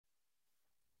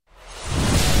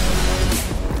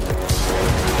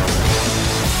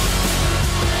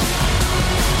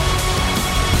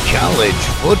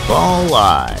Football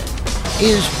Live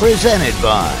is presented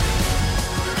by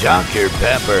Dr.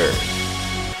 Pepper.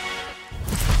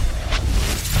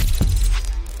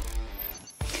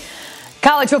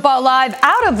 College Football Live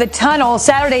out of the tunnel.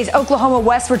 Saturday's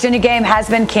Oklahoma-West Virginia game has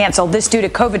been canceled. This due to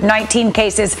COVID-19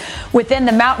 cases within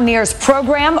the Mountaineers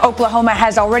program. Oklahoma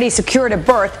has already secured a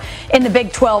berth in the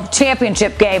Big 12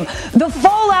 championship game. The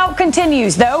fallout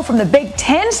continues, though, from the Big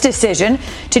Ten's decision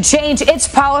to change its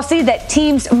policy that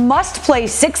teams must play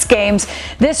 6 games.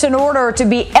 This in order to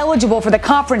be eligible for the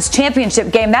conference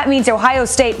championship game. That means Ohio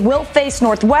State will face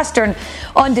Northwestern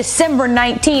on December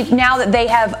 19th now that they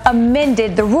have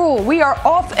amended the rule. We are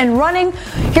off and running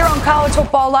here on College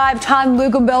Football Live. Tom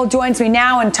Luginbill joins me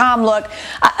now. And Tom, look,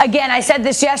 again, I said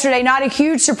this yesterday, not a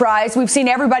huge surprise. We've seen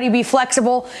everybody be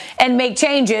flexible and make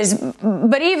changes.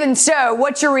 But even so,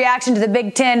 what's your reaction to the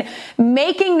Big Ten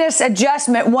making this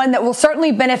adjustment, one that will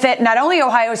certainly benefit not only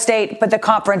Ohio State, but the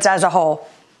conference as a whole?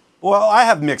 Well, I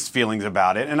have mixed feelings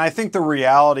about it, and I think the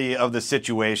reality of the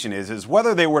situation is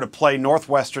whether they were to play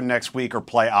Northwestern next week or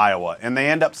play Iowa, and they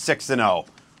end up 6-0,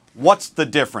 what's the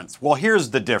difference? Well,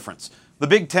 here's the difference. The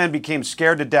Big Ten became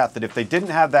scared to death that if they didn't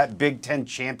have that Big Ten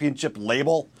championship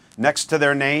label next to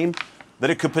their name, that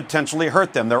it could potentially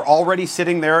hurt them. They're already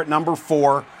sitting there at number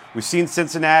 4. We've seen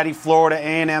Cincinnati, Florida,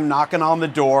 A&M knocking on the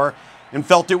door, and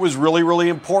felt it was really, really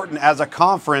important as a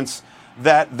conference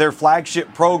that their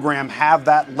flagship program have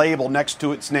that label next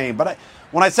to its name. But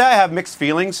when I say I have mixed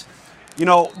feelings,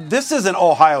 this isn't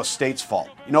Ohio State's fault.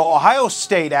 Ohio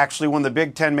State actually, when the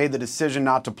Big Ten made the decision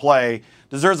not to play,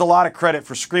 deserves a lot of credit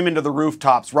for screaming to the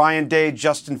rooftops. Ryan Day,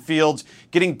 Justin Fields,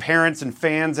 getting parents and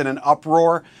fans in an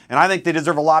uproar. And I think they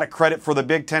deserve a lot of credit for the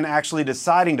Big Ten actually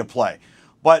deciding to play.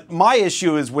 But my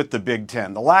issue is with the Big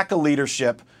Ten, the lack of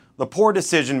leadership, the poor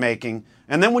decision making.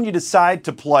 And then when you decide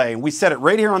to play, and we said it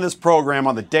right here on this program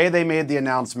on the day they made the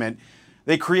announcement,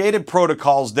 they created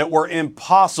protocols that were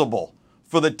impossible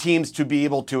for the teams to be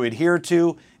able to adhere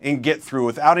to and get through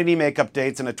without any makeup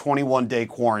dates and a 21-day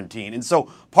quarantine. And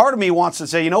so part of me wants to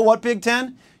say, you know what, Big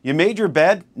Ten? You made your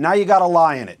bed, now you got to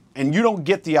lie in it. And you don't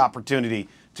get the opportunity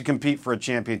to compete for a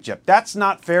championship. That's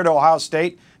not fair to Ohio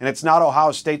State, and it's not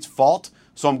Ohio State's fault.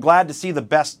 So I'm glad to see the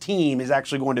best team is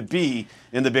actually going to be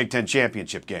in the Big Ten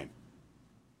championship game.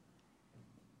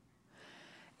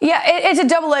 Yeah, it's a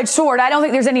double-edged sword. I don't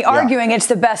think there's any arguing it's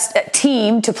the best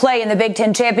team to play in the Big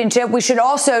Ten championship. We should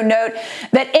also note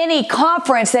that any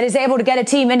conference that is able to get a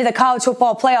team into the college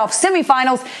football playoff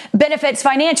semifinals benefits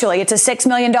financially. It's a $6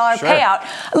 million payout.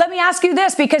 Let me ask you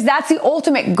this, because that's the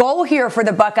ultimate goal here for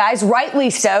the Buckeyes, rightly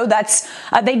so.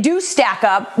 They do stack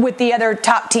up with the other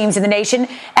top teams in the nation.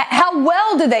 How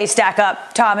well do they stack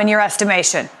up, Tom, in your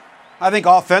estimation? I think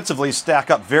offensively stack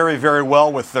up very, very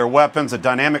well with their weapons, a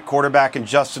dynamic quarterback in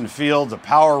Justin Fields, a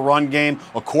power run game,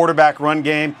 a quarterback run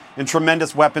game, and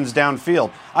tremendous weapons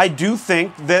downfield. I do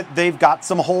think that they've got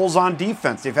some holes on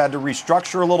defense. They've had to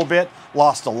restructure a little bit,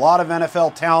 lost a lot of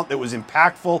NFL talent that was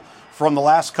impactful from the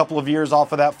last couple of years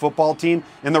off of that football team.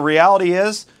 And the reality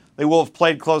is they will have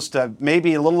played close to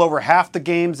maybe a little over half the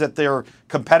games that their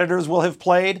competitors will have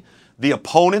played. The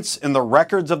opponents and the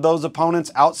records of those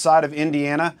opponents outside of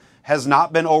Indiana has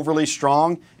not been overly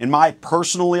strong. In my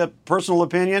personal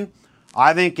opinion,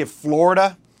 I think if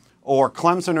Florida or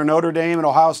Clemson or Notre Dame and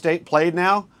Ohio State played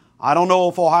now, I don't know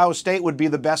if Ohio State would be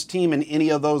the best team in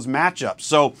any of those matchups.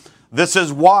 So this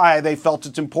is why they felt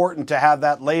it's important to have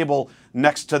that label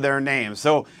next to their name.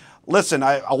 So listen,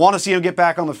 I want to see them get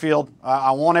back on the field.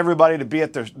 I want everybody to be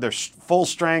at their full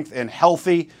strength and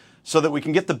healthy so that we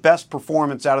can get the best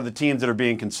performance out of the teams that are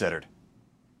being considered.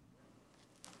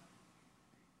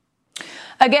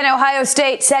 Again, Ohio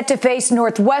State set to face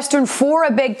Northwestern for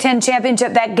a Big Ten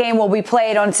championship. That game will be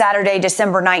played on Saturday,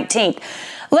 December 19th.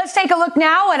 Let's take a look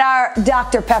now at our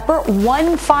Dr. Pepper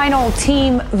one final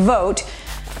team vote.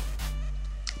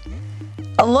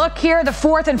 A look here, the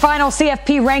fourth and final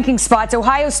CFP ranking spots.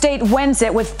 Ohio State wins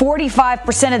it with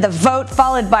 45% of the vote,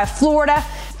 followed by Florida,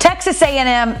 Texas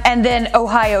A&M, and then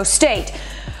Ohio State.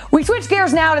 We switch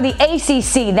gears now to the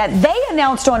ACC that they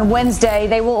announced on Wednesday.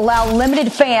 They will allow limited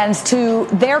fans to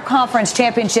their conference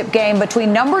championship game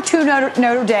between number 2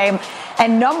 Notre Dame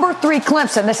and number 3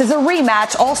 Clemson. This is a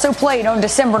rematch also played on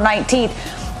December 19th.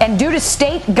 And due to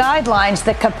state guidelines,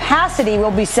 the capacity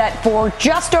will be set for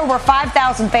just over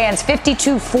 5,000 fans,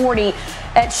 5,240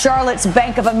 at Charlotte's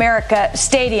Bank of America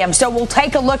Stadium. So we'll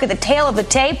take a look at the tail of the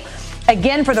tape.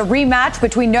 Again, for the rematch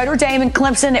between Notre Dame and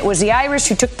Clemson, it was the Irish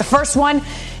who took the first one.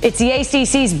 It's the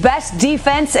ACC's best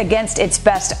defense against its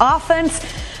best offense.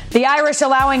 The Irish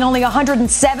allowing only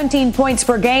 117 points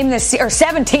per game this year, or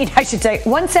 17, I should say.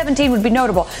 117 would be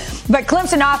notable. But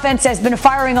Clemson offense has been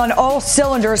firing on all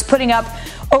cylinders, putting up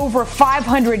over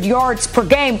 500 yards per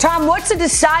game. Tom, what's the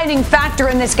deciding factor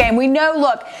in this game? We know,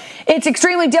 look, it's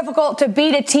extremely difficult to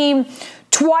beat a team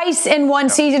twice in one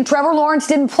season. Trevor Lawrence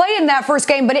didn't play in that first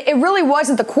game, but it really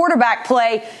wasn't the quarterback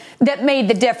play that made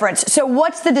the difference. So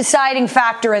what's the deciding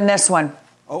factor in this one?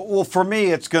 Well, for me,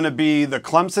 it's going to be the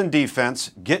Clemson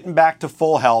defense getting back to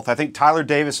full health. I think Tyler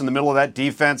Davis in the middle of that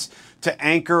defense to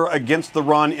anchor against the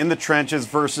run in the trenches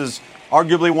versus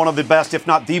arguably one of the best, if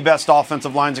not the best,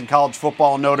 offensive lines in college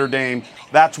football in Notre Dame.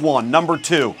 That's one. Number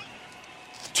two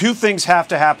things have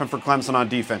to happen for Clemson on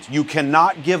defense. You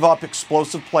cannot give up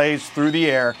explosive plays through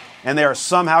the air, and they are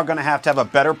somehow going to have a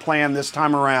better plan this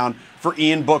time around for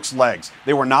Ian Book's legs.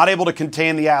 They were not able to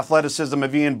contain the athleticism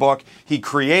of Ian Book. He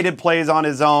created plays on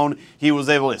his own. He was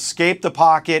able to escape the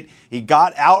pocket. He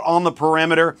got out on the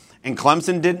perimeter, and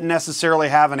Clemson didn't necessarily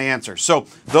have an answer. So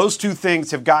those two things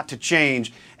have got to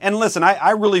change. And listen,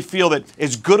 I really feel that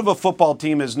as good of a football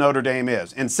team as Notre Dame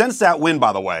is, and since that win,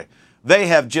 by the way, they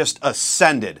have just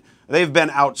ascended. They've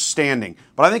been outstanding.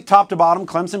 But I think top to bottom,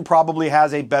 Clemson probably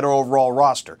has a better overall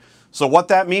roster. So what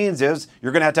that means is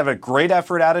you're going to have a great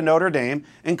effort out of Notre Dame,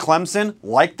 and Clemson,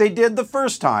 like they did the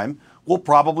first time, will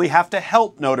probably have to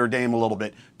help Notre Dame a little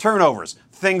bit. Turnovers,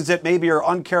 things that maybe are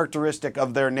uncharacteristic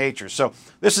of their nature. So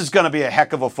this is going to be a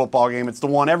heck of a football game. It's the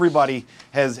one everybody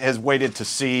has waited to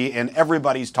see and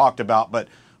everybody's talked about. But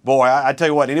boy, I tell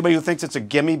you what, anybody who thinks it's a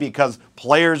gimme because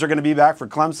players are going to be back for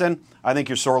Clemson, I think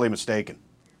you're sorely mistaken.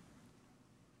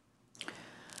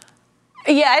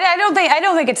 Yeah, I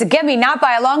don't think it's a gimme, not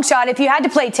by a long shot. If you had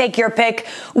to take your pick,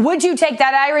 would you take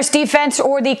that Irish defense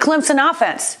or the Clemson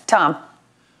offense, Tom?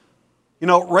 You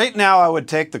know, right now I would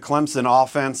take the Clemson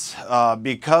offense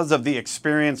because of the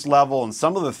experience level and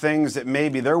some of the things that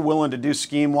maybe they're willing to do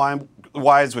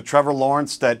scheme-wise with Trevor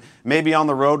Lawrence that maybe on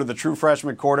the road with a true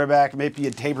freshman quarterback, maybe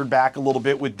you tapered back a little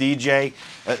bit with DJ.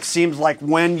 It seems like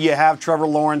when you have Trevor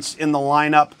Lawrence in the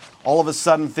lineup, all of a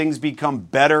sudden things become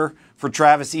better for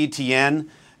Travis Etienne.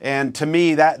 And to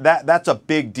me, that's a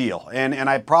big deal. And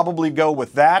I'd probably go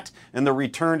with that, and the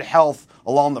returned health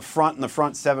along the front and the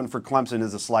front seven for Clemson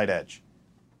is a slight edge.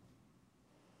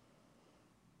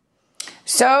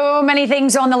 So many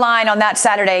things on the line on that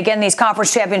Saturday. Again, these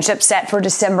conference championships set for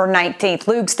December 19th.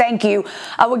 Luke's, thank you.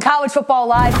 When College Football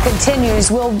Live continues,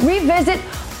 we'll revisit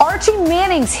Archie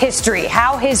Manning's history,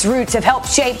 how his roots have helped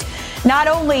shape not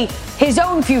only his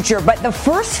own future, but the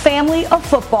first family of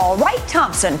football. Wright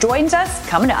Thompson joins us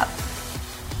coming up.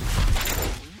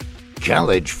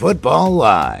 College Football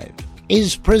Live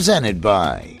is presented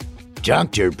by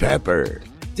Dr. Pepper,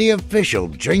 the official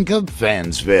drink of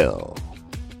Fansville.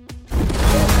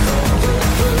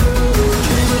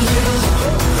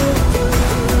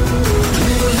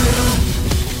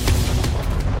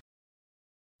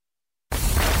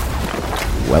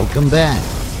 Welcome back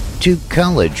to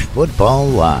College Football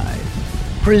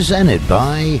Live, presented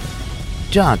by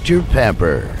Dr.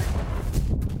 Pepper.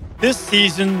 This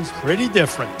season's pretty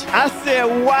different. I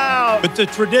said, wow. But the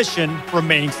tradition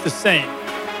remains the same.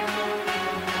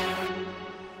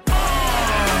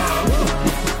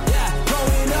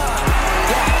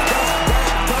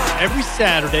 Every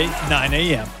Saturday, 9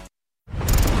 a.m.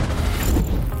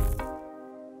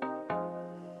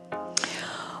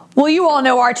 Well, you all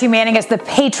know Archie Manning as the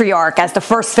patriarch, as the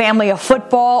first family of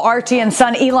football. Archie and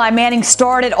son Eli Manning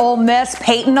started at Ole Miss,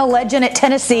 Peyton a legend at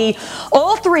Tennessee.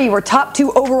 All three were top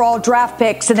 2 overall draft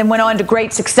picks and then went on to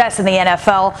great success in the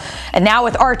NFL. And now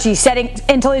with Archie setting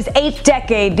into his 8th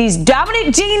decade, these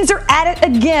dominant genes are at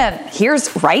it again.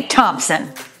 Here's Wright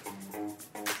Thompson.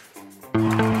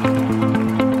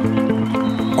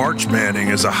 Arch Manning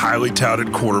is a highly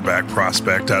touted quarterback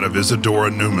prospect out of Isadora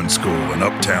Newman School in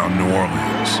uptown New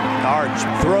Orleans.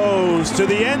 Arch throws to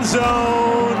the end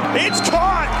zone. It's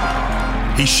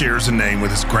caught! He shares a name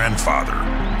with his grandfather,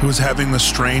 who is having the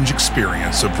strange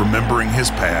experience of remembering his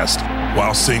past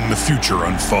while seeing the future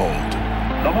unfold.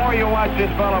 The more you watch this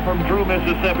fellow from true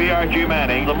Mississippi, Archie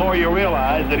Manning, the more you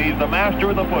realize that he's the master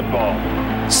of the football.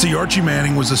 See, Archie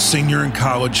Manning was a senior in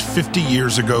college 50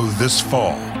 years ago this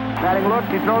fall. Manning looks,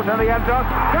 he throws in the end zone.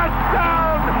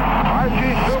 Touchdown!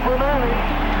 Archie Super Manning.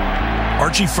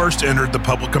 Archie first entered the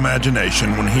public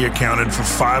imagination when he accounted for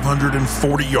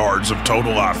 540 yards of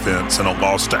total offense in a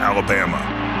loss to Alabama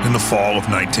in the fall of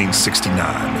 1969.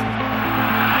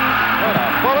 What a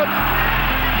bullet!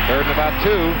 3rd and about 2.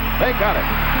 They got it.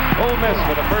 Ole Miss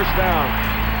with a first down.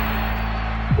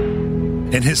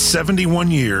 In his 71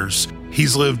 years,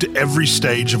 he's lived every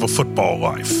stage of a football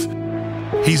life.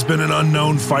 He's been an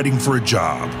unknown fighting for a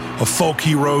job, a folk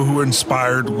hero who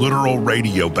inspired literal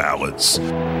radio ballads,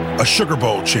 a Sugar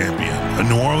Bowl champion, a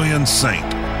New Orleans Saint,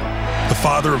 the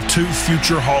father of 2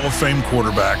 future Hall of Fame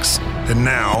quarterbacks, and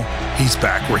now he's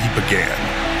back where he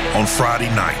began, on Friday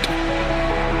night.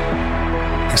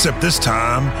 Except this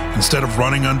time, instead of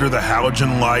running under the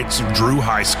halogen lights of Drew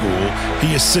High School,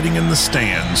 he is sitting in the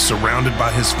stands surrounded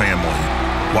by his family,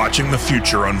 watching the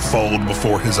future unfold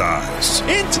before his eyes.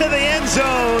 Into the end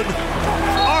zone.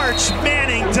 Arch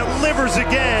Manning delivers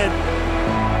again.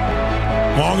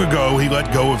 Long ago, he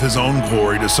let go of his own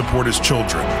glory to support his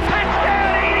children.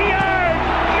 Touchdown, 80 yards.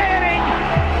 Manning.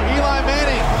 Eli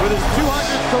Manning with his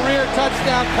 200th career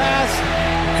touchdown pass.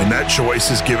 And that choice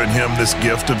has given him this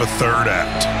gift of a third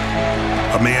act.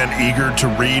 A man eager to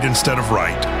read instead of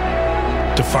write.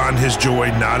 To find his joy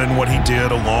not in what he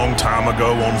did a long time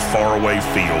ago on faraway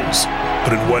fields,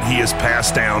 but in what he has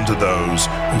passed down to those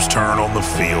whose turn on the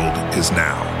field is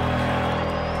now.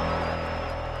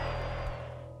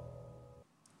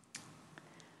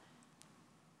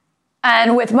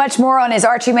 And with much more on his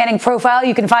Archie Manning profile,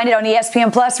 you can find it on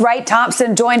ESPN Plus. Wright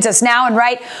Thompson joins us now. And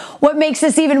Wright, what makes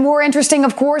this even more interesting,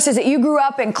 of course, is that you grew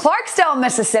up in Clarksdale,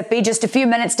 Mississippi, just a few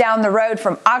minutes down the road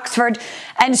from Oxford.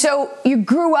 And so you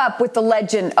grew up with the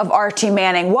legend of Archie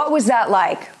Manning. What was that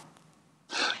like?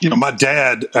 You know, my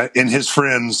dad and his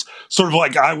friends, sort of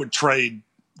like I would trade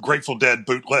Grateful Dead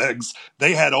bootlegs,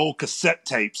 they had old cassette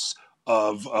tapes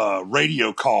of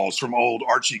radio calls from old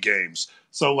Archie games.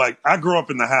 So, like, I grew up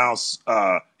in the house.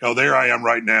 There I am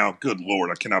right now. Good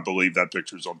Lord, I cannot believe that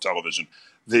picture's on television.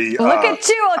 Look at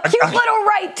you, a cute little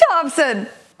Wright Thompson.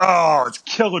 Oh, it's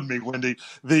killing me, Wendy.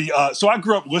 So I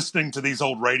grew up listening to these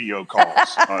old radio calls.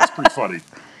 It's pretty funny.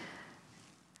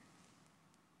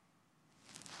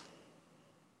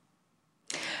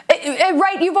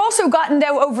 Right, you've also gotten,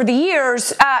 though, over the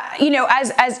years,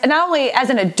 as not only as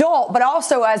an adult, but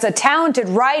also as a talented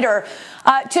writer,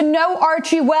 to know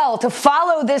Archie well, to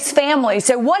follow this family.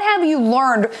 So what have you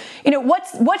learned?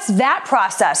 What's that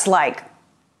process like?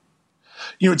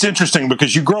 It's interesting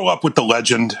because you grow up with the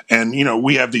legend and,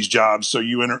 we have these jobs. So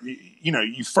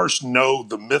you first know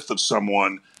the myth of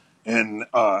someone, and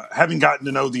having gotten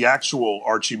to know the actual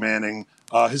Archie Manning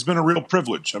has been a real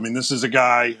privilege. I mean, this is a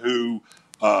guy who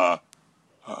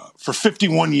for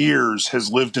 51 years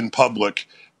has lived in public.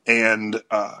 And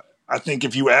I think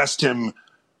if you asked him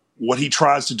what he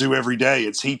tries to do every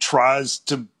day, he tries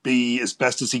to be, as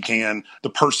best as he can, the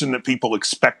person that people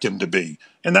expect him to be.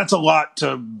 And that's a lot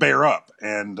to bear up.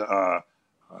 And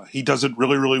he does it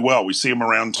really, really well. We see him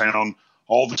around town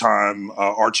all the time,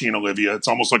 Archie and Olivia. It's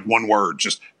almost like one word,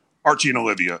 just Archie and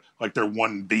Olivia, like they're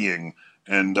one being.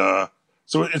 And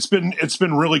so it's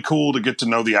been really cool to get to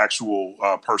know the actual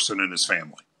person and his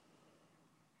family.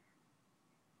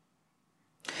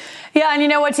 Yeah,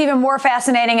 and what's even more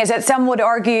fascinating is that some would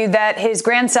argue that his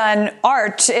grandson,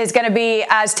 Arch, is going to be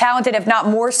as talented, if not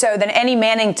more so, than any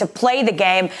Manning to play the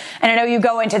game. And I know you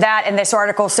go into that in this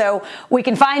article, so we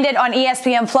can find it on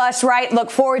ESPN Plus, right? Look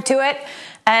forward to it.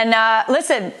 And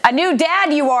listen, a new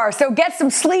dad you are, so get some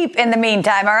sleep in the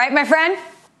meantime, all right, my friend?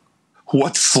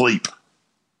 What sleep?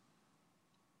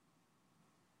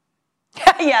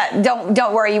 Yeah,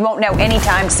 don't worry, you won't know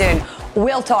anytime soon.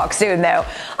 We'll talk soon, though.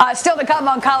 Still to come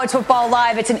on College Football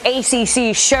Live, it's an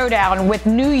ACC showdown with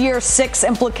New Year's 6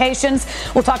 implications.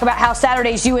 We'll talk about how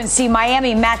Saturday's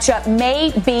UNC-Miami matchup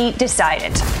may be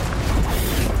decided.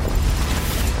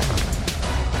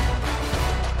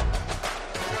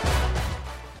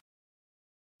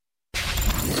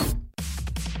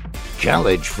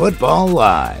 College Football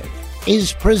Live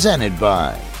is presented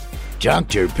by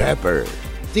Dr. Pepper,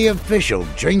 the official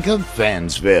drink of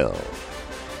Fansville.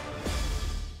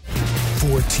 4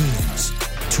 teams,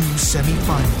 2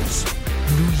 semifinals.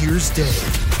 New Year's Day,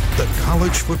 the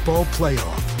College Football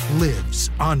Playoff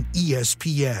lives on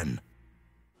ESPN.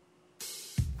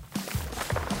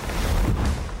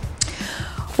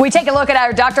 We take a look at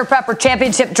our Dr. Pepper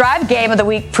Championship Drive Game of the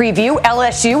Week preview.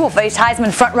 LSU will face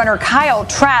Heisman frontrunner Kyle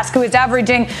Trask, who is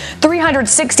averaging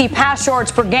 360 pass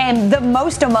yards per game, the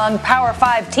most among Power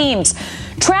 5 teams.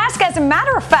 Trask, as a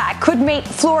matter of fact, could make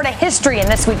Florida history in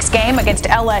this week's game against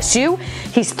LSU.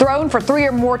 He's thrown for 3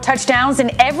 or more touchdowns in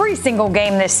every single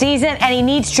game this season, and he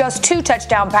needs just 2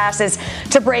 touchdown passes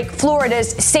to break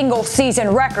Florida's single-season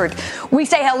record. We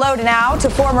say hello now to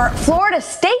former Florida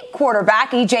State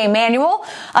quarterback E.J. Manuel,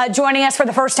 joining us for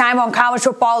the first time on College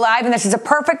Football Live, and this is a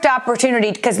perfect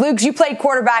opportunity because, Luke, you played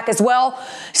quarterback as well.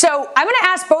 So I'm going to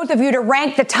ask both of you to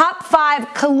rank the top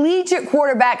 5 collegiate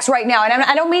quarterbacks right now, and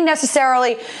I don't mean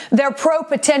necessarily their pro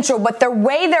potential, but the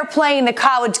way they're playing the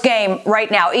college game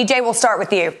right now. EJ, we'll start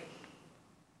with you.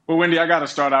 Well, Wendy, I got to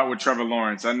start out with Trevor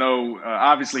Lawrence. I know,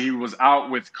 obviously, he was out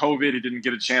with COVID. He didn't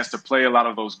get a chance to play a lot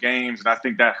of those games, and I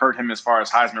think that hurt him as far as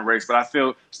Heisman race. But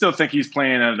I still think he's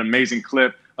playing at an amazing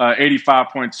clip,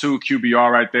 85.2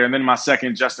 QBR right there. And then my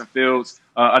second, Justin Fields,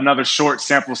 another short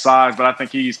sample size, but I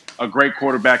think he's a great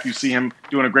quarterback. You see him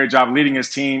doing a great job leading his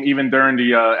team, even during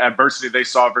the adversity they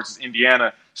saw versus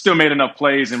Indiana. Still made enough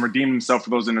plays and redeemed himself for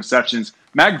those interceptions.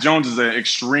 Mac Jones is an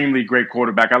extremely great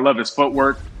quarterback. I love his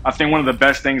footwork. I think one of the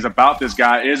best things about this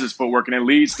guy is his footwork, and it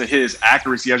leads to his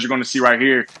accuracy, as you're going to see right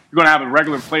here. You're going to have a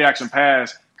regular play-action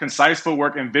pass, concise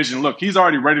footwork, and vision. Look, he's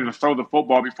already ready to throw the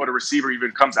football before the receiver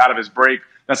even comes out of his break.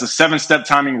 That's a 7-step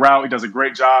timing route. He does a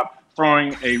great job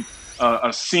throwing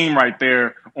a seam right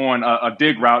there on a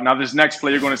dig route. Now, this next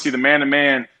play, you're going to see the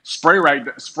man-to-man spray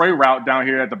route down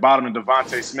here at the bottom of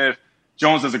Devontae Smith.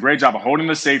 Jones does a great job of holding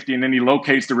the safety, and then he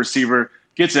locates the receiver,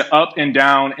 gets it up and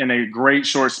down in a great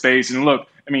short space. And look,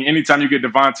 I mean, anytime you get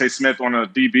Devontae Smith on a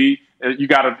DB, you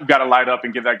gotta light up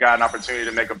and give that guy an opportunity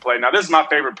to make a play. Now, this is my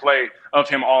favorite play of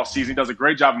him all season. He does a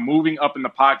great job of moving up in the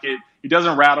pocket. He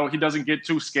doesn't rattle. He doesn't get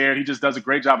too scared. He just does a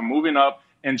great job of moving up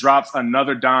and drops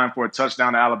another dime for a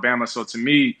touchdown to Alabama. So to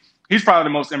me, he's probably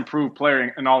the most improved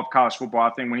player in all of college football.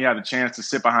 I think when he had a chance to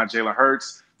sit behind Jalen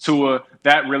Hurts, Tua,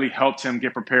 that really helped him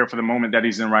get prepared for the moment that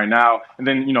he's in right now. And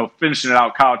then, finishing it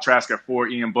out, Kyle Trask at 4,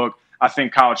 Ian Book. I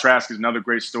think Kyle Trask is another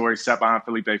great story. Sat behind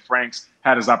Felipe Franks,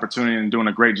 had his opportunity and doing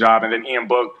a great job. And then Ian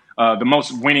Book, the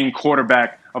most winning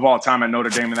quarterback of all time at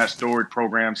Notre Dame in that storied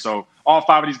program. So all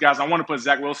 5 of these guys, I want to put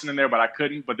Zach Wilson in there, but I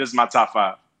couldn't. But this is my top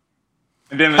 5.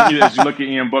 And then as you look at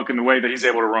Ian Book and the way that he's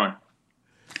able to run.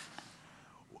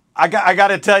 I got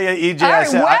to tell you, EJ. All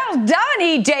right, well done,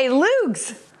 EJ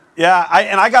Lugs. Yeah,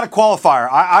 I got a qualifier.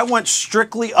 I went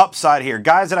strictly upside here.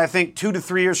 Guys that I think 2 to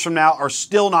 3 years from now are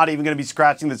still not even going to be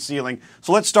scratching the ceiling.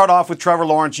 So let's start off with Trevor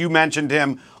Lawrence. You mentioned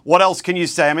him. What else can you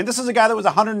say? I mean, this is a guy that was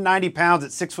 190 pounds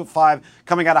at 6'5"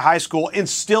 coming out of high school and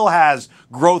still has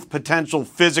growth potential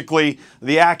physically,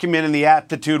 the acumen and the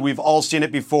aptitude. We've all seen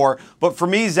it before. But for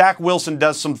me, Zach Wilson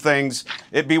does some things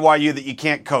at BYU that you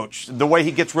can't coach. The way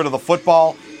he gets rid of the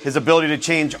football, his ability to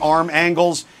change arm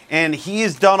angles, and he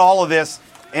has done all of this.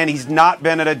 And he's not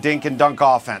been at a dink and dunk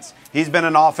offense. He's been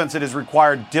an offense that has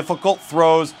required difficult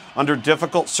throws under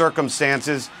difficult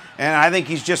circumstances. And I think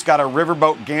he's just got a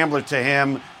riverboat gambler to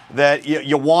him that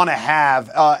you want to have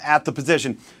at the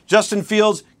position. Justin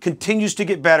Fields continues to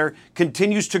get better,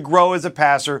 continues to grow as a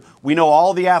passer. We know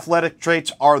all the athletic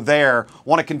traits are there.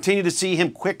 Want to continue to see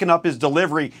him quicken up his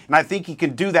delivery, and I think he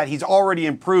can do that. He's already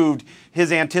improved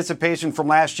his anticipation from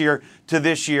last year to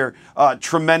this year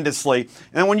tremendously.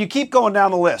 And when you keep going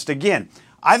down the list, again,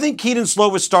 I think Keaton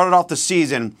Slovis started off the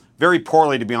season very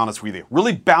poorly, to be honest with you.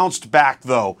 Really bounced back,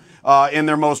 though, in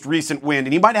their most recent win.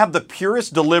 And he might have the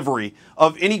purest delivery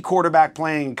of any quarterback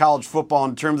playing in college football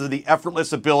in terms of the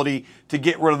effortless ability to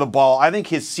get rid of the ball. I think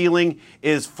his ceiling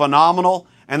is phenomenal.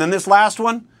 And then this last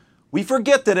one, we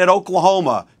forget that at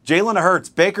Oklahoma, Jalen Hurts,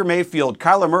 Baker Mayfield,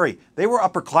 Kyler Murray, they were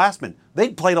upperclassmen.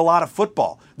 They'd played a lot of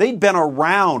football. They'd been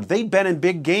around. They'd been in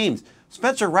big games.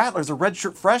 Spencer Rattler's a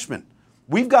redshirt freshman.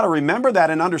 We've got to remember that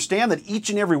and understand that each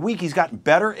and every week he's gotten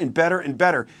better and better and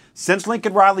better. Since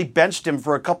Lincoln Riley benched him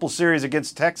for a couple series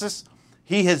against Texas,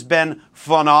 he has been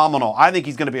phenomenal. I think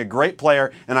he's going to be a great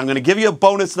player, and I'm going to give you a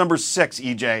bonus number 6,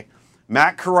 EJ.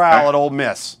 Matt Corral at Ole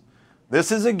Miss.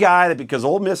 This is a guy that, because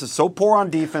Ole Miss is so poor on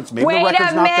defense, maybe the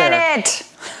record's not there.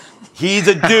 He's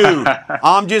a dude.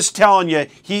 I'm just telling you,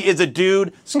 he is a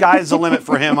dude. Sky's the limit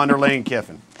for him under Lane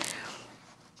Kiffin.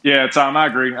 Yeah, Tom, I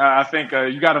agree. I think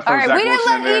you got to throw Zach Wilson in there. All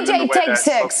right, we didn't let EJ take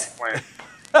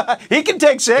 6. He can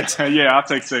take 6. Yeah, I'll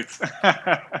take 6. Go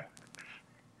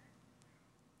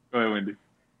ahead, Wendy.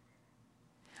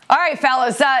 All right,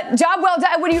 fellas. Job well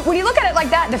done. When you look at it like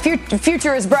that, the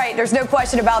future is bright. There's no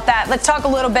question about that. Let's talk a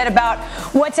little bit about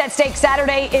what's at stake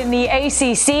Saturday in the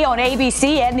ACC on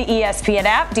ABC and the ESPN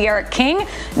app. De'Aaron King,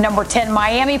 number 10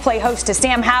 Miami, play host to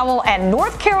Sam Howell and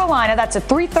North Carolina. That's a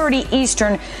 3:30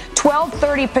 Eastern,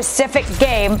 12:30 Pacific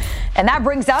game. And that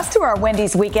brings us to our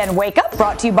Wendy's Weekend Wake Up,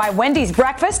 brought to you by Wendy's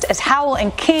Breakfast, as Howell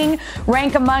and King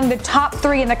rank among the top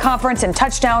 3 in the conference in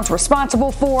touchdowns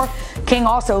responsible for. King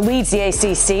also leads the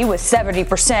ACC with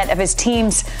 70% of his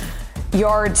team's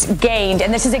yards gained.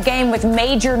 And this is a game with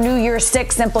major New Year's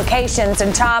 6 implications.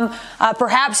 And Tom,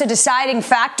 perhaps a deciding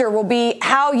factor will be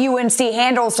how UNC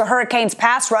handles the Hurricanes'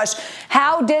 pass rush.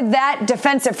 How did that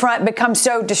defensive front become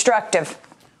so destructive?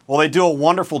 Well, they do a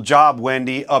wonderful job,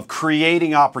 Wendy, of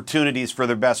creating opportunities for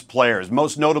their best players.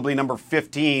 Most notably, number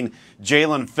 15,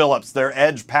 Jalen Phillips. Their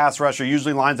edge pass rusher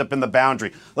usually lines up in the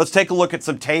boundary. Let's take a look at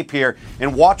some tape here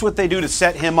and watch what they do to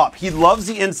set him up. He loves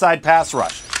the inside pass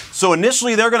rush. So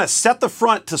initially they're going to set the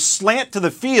front to slant to the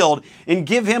field and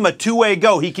give him a two-way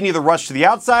go. He can either rush to the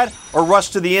outside or rush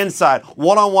to the inside.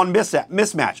 One-on-one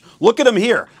mismatch. Look at him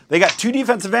here. They got two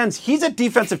defensive ends. He's at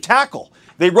defensive tackle.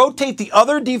 They rotate the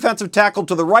other defensive tackle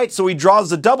to the right so he draws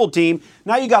the double team.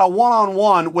 Now you got a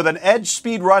one-on-one with an edge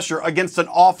speed rusher against an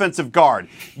offensive guard.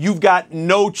 You've got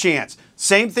no chance.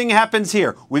 Same thing happens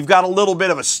here. We've got a little bit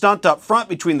of a stunt up front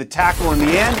between the tackle and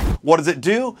the end. What does it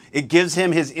do? It gives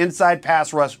him his inside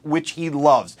pass rush, which he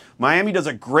loves. Miami does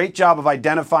a great job of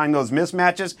identifying those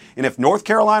mismatches. And if North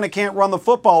Carolina can't run the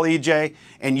football, EJ,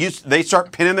 and they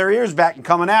start pinning their ears back and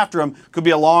coming after him, could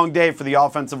be a long day for the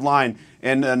offensive line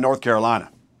in North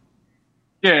Carolina.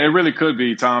 Yeah, it really could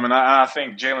be, Tom. And I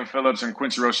think Jalen Phillips and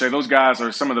Quincy Roche, those guys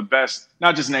are some of the best,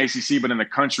 not just in the ACC, but in the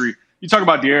country. You talk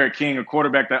about D'Eriq King, a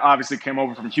quarterback that obviously came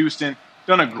over from Houston,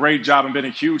 done a great job and been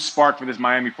a huge spark for this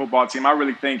Miami football team. I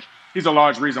really think he's a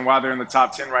large reason why they're in the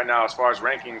top 10 right now as far as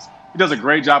rankings. He does a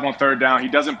great job on third down. He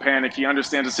doesn't panic. He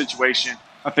understands the situation.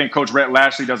 I think Coach Rhett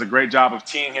Lashley does a great job of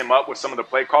teeing him up with some of the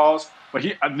play calls. But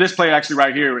this play actually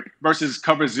right here versus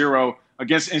cover 0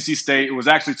 against NC State, it was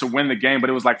actually to win the game, but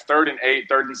it was like 3rd and 8,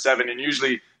 3rd and 7, and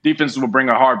usually defenses will bring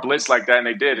a hard blitz like that, and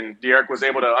they did. And D'Eriq was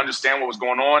able to understand what was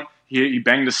going on. He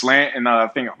banged the slant, and I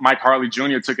think Mike Harley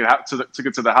Jr. took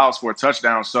it to the house for a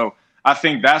touchdown. So I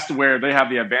think that's where they have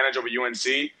the advantage over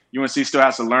UNC. UNC still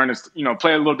has to learn to,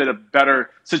 play a little bit of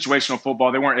better situational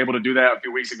football. They weren't able to do that a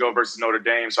few weeks ago versus Notre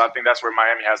Dame. So I think that's where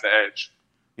Miami has the edge.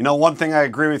 One thing I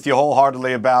agree with you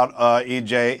wholeheartedly about,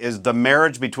 EJ, is the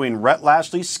marriage between Rhett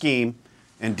Lashley's scheme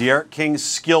and D'Eriq King's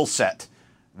skill set.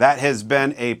 That has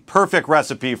been a perfect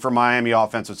recipe for Miami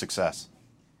offensive success.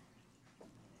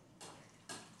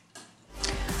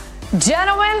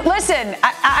 Gentlemen, listen,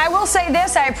 I will say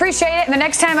this. I appreciate it. And the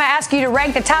next time I ask you to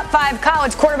rank the top 5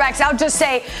 college quarterbacks, I'll just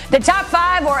say the top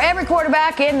 5 or every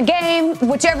quarterback in the game,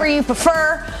 whichever you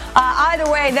prefer. Either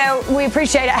way, though, we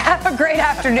appreciate it. Have a great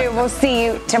afternoon. We'll see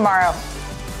you tomorrow.